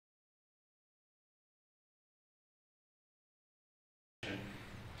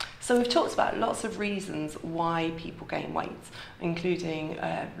So we've talked about lots of reasons why people gain weight, including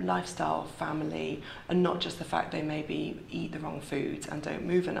lifestyle, family, and not just the fact they maybe eat the wrong foods and don't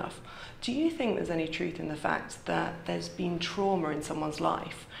move enough. Do you think there's any truth in the fact that there's been trauma in someone's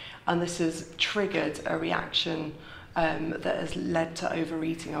life and this has triggered a reaction that has led to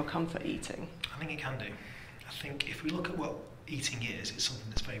overeating or comfort eating? I think it can do. I think if we look at what eating is, it's something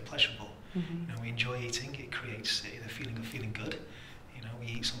that's very pleasurable. We enjoy eating. It creates the feeling of feeling good. We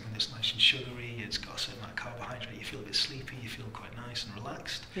eat something that's nice and sugary, it's got a certain amount of carbohydrate, you feel a bit sleepy, you feel quite nice and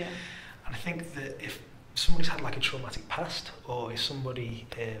relaxed. Yeah. And I think that if somebody's had like a traumatic past, or if somebody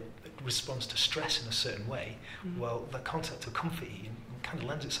responds to stress in a certain way, well, that concept of comfort eating kind of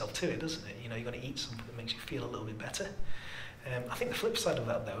lends itself to it, doesn't it? You're going to eat something that makes you feel a little bit better. I think the flip side of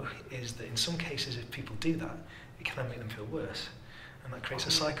that, though, is that in some cases, if people do that, it can then make them feel worse. And that creates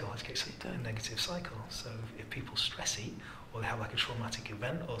a cycle, it creates a negative cycle. So if people stress eat, or they have like a traumatic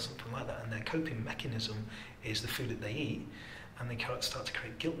event or something like that, and their coping mechanism is the food that they eat, and they start to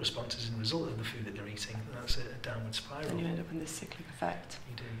create guilt responses as a result of the food that they're eating, and that's a downward spiral. And you end up in this cyclic effect.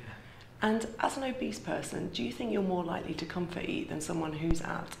 You do, yeah. And as an obese person, do you think you're more likely to comfort eat than someone who's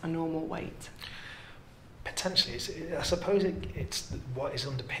at a normal weight? Potentially. I suppose it's what is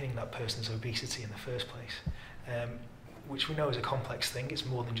underpinning that person's obesity in the first place, which we know is a complex thing. It's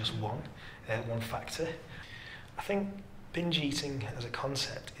more than just one factor. I think binge eating as a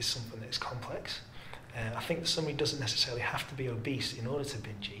concept is something that is complex. I think that somebody doesn't necessarily have to be obese in order to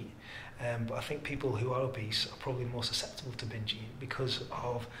binge eat, but I think people who are obese are probably more susceptible to binge eating because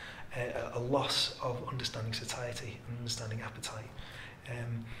of a loss of understanding satiety and understanding appetite.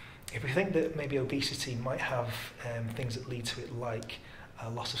 If we think that maybe obesity might have things that lead to it, like a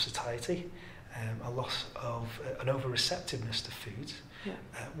loss of satiety, a loss of an over-receptiveness to foods. Yeah.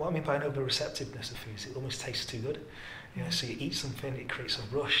 What I mean by an over-receptiveness to foods, it almost tastes too good. So you eat something, it creates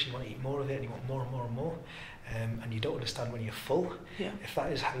a rush, you want to eat more of it, and you want more and more and more, and you don't understand when you're full. Yeah. If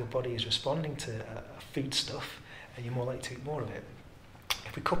that is how your body is responding to food stuff, you're more likely to eat more of it.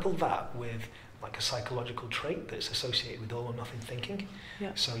 If we couple that with like a psychological trait that's associated with all or nothing thinking,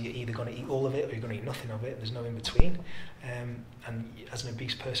 so you're either going to eat all of it or you're going to eat nothing of it, there's no in between, and as an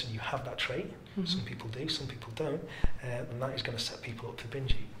obese person you have that trait. Some people do, some people don't, and that is going to set people up to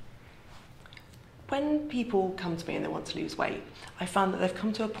binge eat. When people come to me and they want to lose weight, I found that they've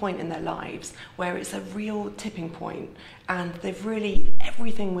come to a point in their lives where it's a real tipping point and they've really,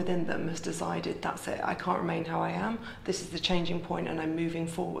 everything within them has decided, that's it, I can't remain how I am, this is the changing point and I'm moving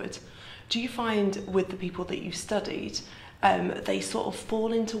forward. Do you find with the people that you studied, they sort of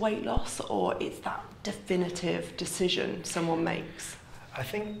fall into weight loss, or it's that definitive decision someone makes? I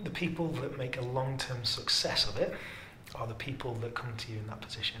think the people that make a long-term success of it are the people that come to you in that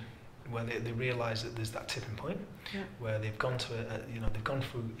position, where they realise that there's that tipping point, where they've gone to they've gone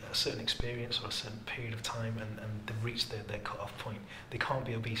through a certain experience or a certain period of time, and they've reached their cut-off point. They can't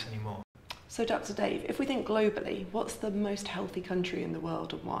be obese anymore. So, Dr. Dave, if we think globally, what's the most healthy country in the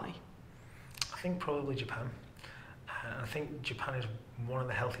world and why? I think probably Japan. I think Japan is one of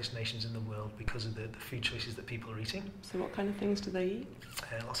the healthiest nations in the world because of the food choices that people are eating. So what kind of things do they eat?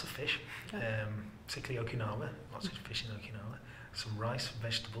 Lots of fish, particularly Okinawa, lots of fish in Okinawa, some rice,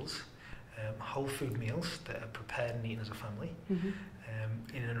 vegetables, whole food meals that are prepared and eaten as a family,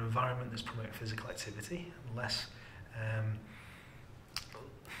 in an environment that's promoting physical activity, less,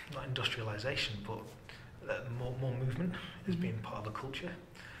 not industrialisation, but more movement as being part of the culture.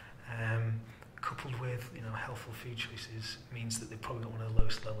 Coupled with healthful food choices means that they've probably got one of the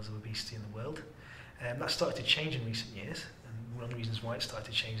lowest levels of obesity in the world. That started to change in recent years, and one of the reasons why it started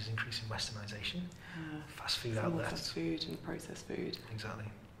to change is increasing westernisation, fast food outlets. Fast food and processed food. Exactly.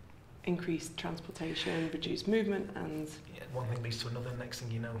 Increased transportation, reduced movement, and... one thing leads to another, next thing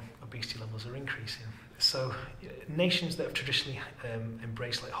you know, obesity levels are increasing. So nations that have traditionally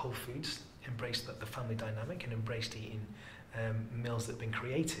embraced like whole foods, embraced the family dynamic and embraced eating meals that have been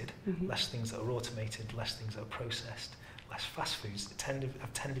created, less things that are automated, less things that are processed, less fast foods,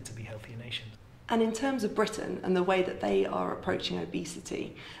 have tended to be healthier nations. And in terms of Britain and the way that they are approaching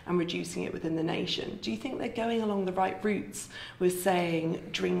obesity and reducing it within the nation, do you think they're going along the right routes with saying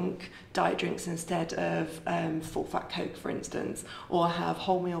drink diet drinks instead of full fat Coke, for instance, or have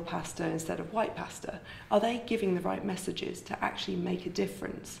wholemeal pasta instead of white pasta? Are they giving the right messages to actually make a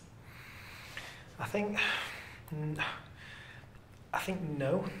difference? I think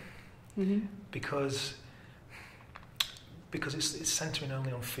no, because it's centering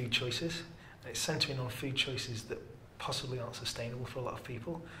only on food choices. It's centering on food choices that possibly aren't sustainable for a lot of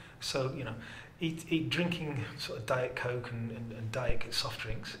people. So drinking sort of Diet Coke and Diet soft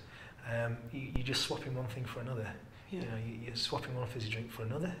drinks, you're just swapping one thing for another. Yeah. You know, you're swapping one fizzy drink for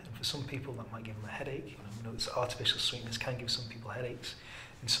another, and for some people that might give them a headache. You know, it's artificial sweeteners can give some people headaches,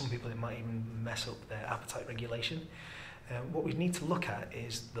 and some people it might even mess up their appetite regulation. What we need to look at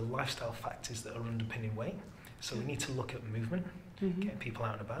is the lifestyle factors that are underpinning weight. So we need to look at movement, getting people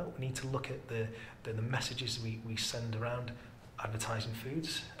out and about. We need to look at the messages we send around advertising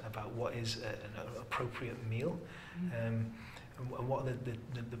foods about what is an appropriate meal, and what are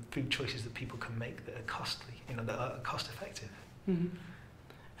the food choices that people can make that are costly, you know, that are cost effective.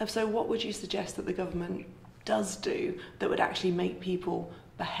 So what would you suggest that the government does do that would actually make people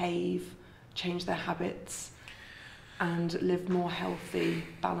behave, change their habits, and live more healthy,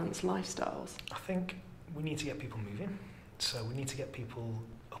 balanced lifestyles? I think we need to get people moving. So we need to get people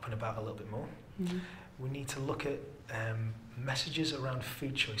up and about a little bit more. We need to look at messages around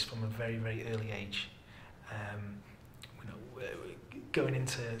food choice from a very, very early age. You know, going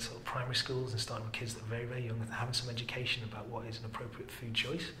into sort of primary schools and starting with kids that are very, very young, and having some education about what is an appropriate food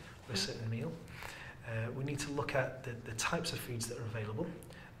choice for a certain meal. We need to look at the types of foods that are available,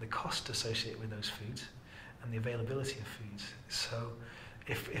 the cost associated with those foods, and the availability of foods. So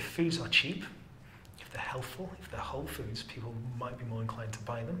if foods are cheap, if they're healthful, if they're whole foods, people might be more inclined to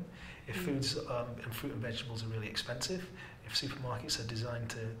buy them. If foods and fruit and vegetables are really expensive, if supermarkets are designed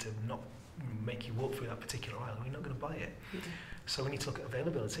to not make you walk through that particular aisle, we're not going to buy it. So we need to look at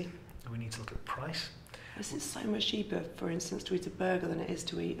availability, we need to look at price. This is so much cheaper, for instance, to eat a burger than it is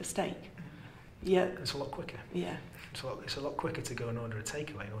to eat a steak. Yeah. It's a lot quicker. Yeah. It's a lot quicker to go and order a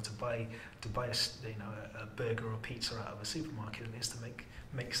takeaway or to buy a burger or a pizza out of a supermarket than it is to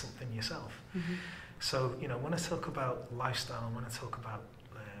make something yourself. So, you know, when I talk about lifestyle and when I talk about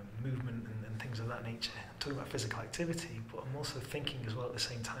movement and things of that nature, I'm talking about physical activity, but I'm also thinking as well at the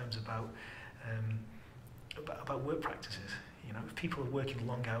same time about work practices. You know, if people are working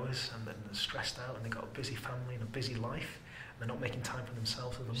long hours and they're stressed out and they've got a busy family and a busy life, and they're not making time for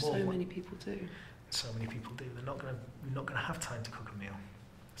themselves, Many people do. So many people do. We're not going to have time to cook a meal.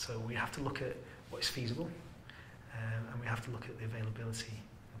 So we have to look at what is feasible, and we have to look at the availability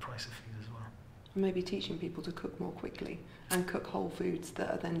and price of food as well. Maybe teaching people to cook more quickly and cook whole foods that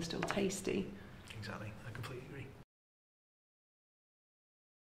are then still tasty. Exactly. I completely